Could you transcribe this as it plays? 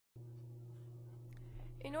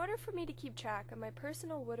In order for me to keep track of my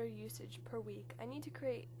personal water usage per week, I need to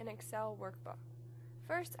create an Excel workbook.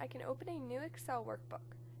 First, I can open a new Excel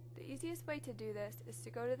workbook. The easiest way to do this is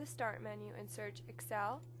to go to the Start menu and search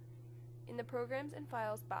Excel in the Programs and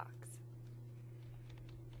Files box.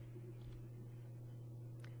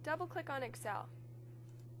 Double-click on Excel.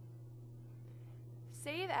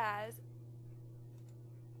 Save as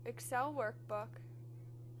Excel Workbook,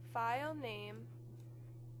 File Name,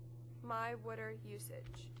 My Water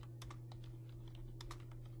Usage.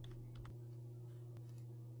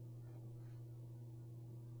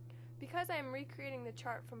 Because I am recreating the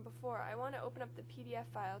chart from before, I want to open up the PDF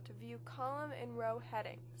file to view column and row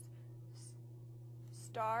headings.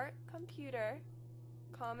 Start, Computer,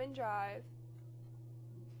 Common Drive,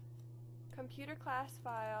 Computer Class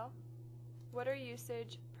File, Water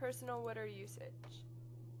Usage, Personal Water Usage.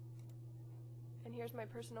 And here's my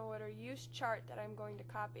personal water use chart that I'm going to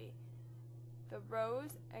copy the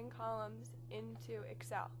rows and columns into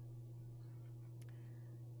Excel.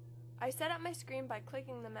 I set up my screen by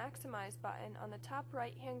clicking the Maximize button on the top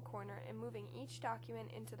right-hand corner and moving each document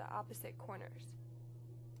into the opposite corners,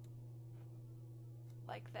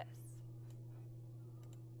 like this.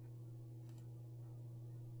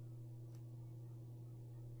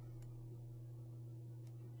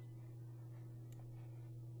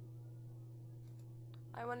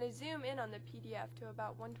 I want to zoom in on the PDF to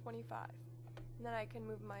about 125, and then I can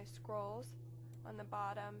move my scrolls on the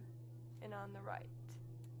bottom and on the right.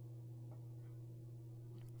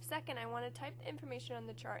 Second, I want to type the information on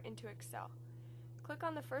the chart into Excel. Click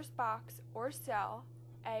on the first box or cell,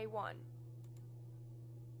 A1.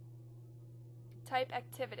 Type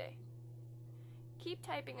activity. Keep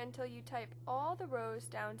typing until you type all the rows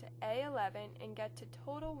down to A11 and get to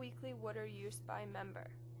total weekly water use by member.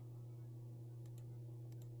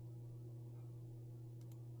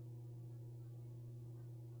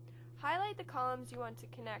 Highlight the columns you want to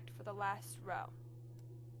connect for the last row,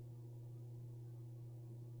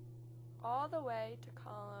 all the way to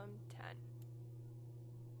column 10.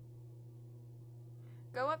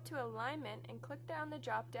 Go up to Alignment and click down the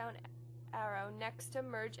drop-down arrow next to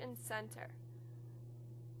Merge and Center.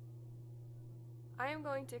 I am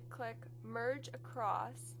going to click Merge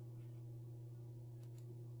Across.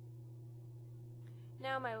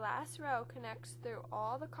 Now my last row connects through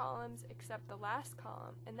all the columns except the last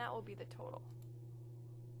column, and that will be the total.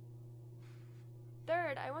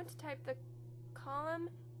 Third, I want to type the column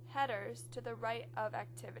headers to the right of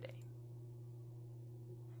activity.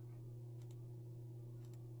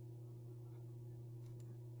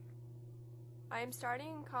 I am starting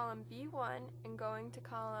in column B1 and going to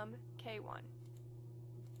column K1.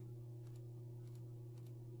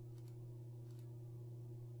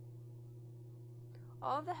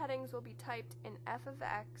 All of the headings will be typed in F of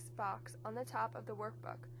X box on the top of the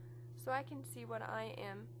workbook, so I can see what I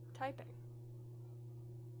am typing.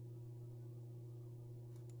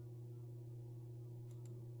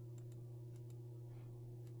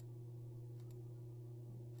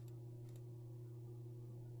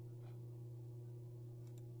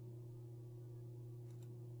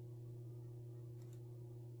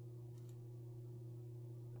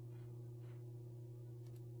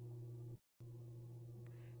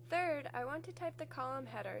 Third, I want to type the column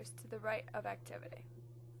headers to the right of activity.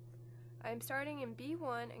 I am starting in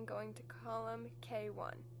B1 and going to column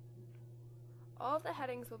K1. All of the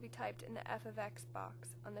headings will be typed in the F of X box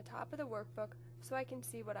on the top of the workbook so I can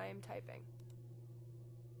see what I am typing.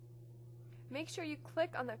 Make sure you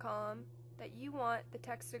click on the column that you want the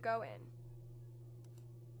text to go in.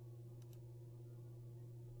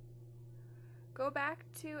 Go back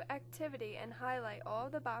to Activity and highlight all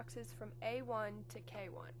the boxes from A1 to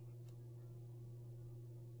K1.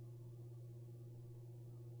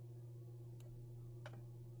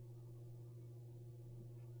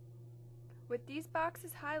 With these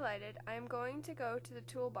boxes highlighted, I am going to go to the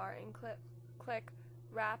toolbar and click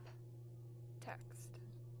Wrap Text.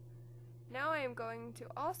 Now I am going to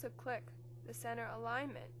also click the center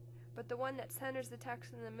alignment, but the one that centers the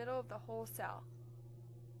text in the middle of the whole cell.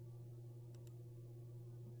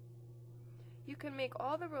 You can make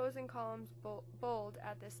all the rows and columns bold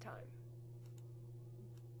at this time.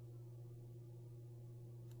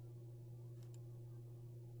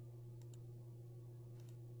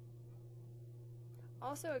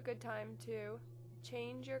 Also a good time to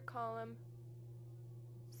change your column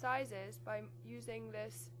sizes by using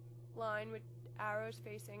this line with arrows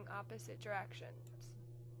facing opposite directions.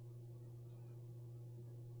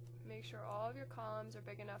 Make sure all of your columns are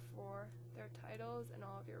big enough for their titles and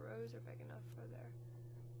all of your rows are big enough for their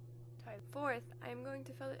titles. Fourth, I am going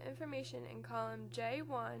to fill the information in column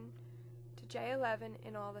J1 to J11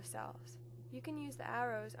 in all the cells. You can use the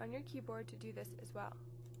arrows on your keyboard to do this as well.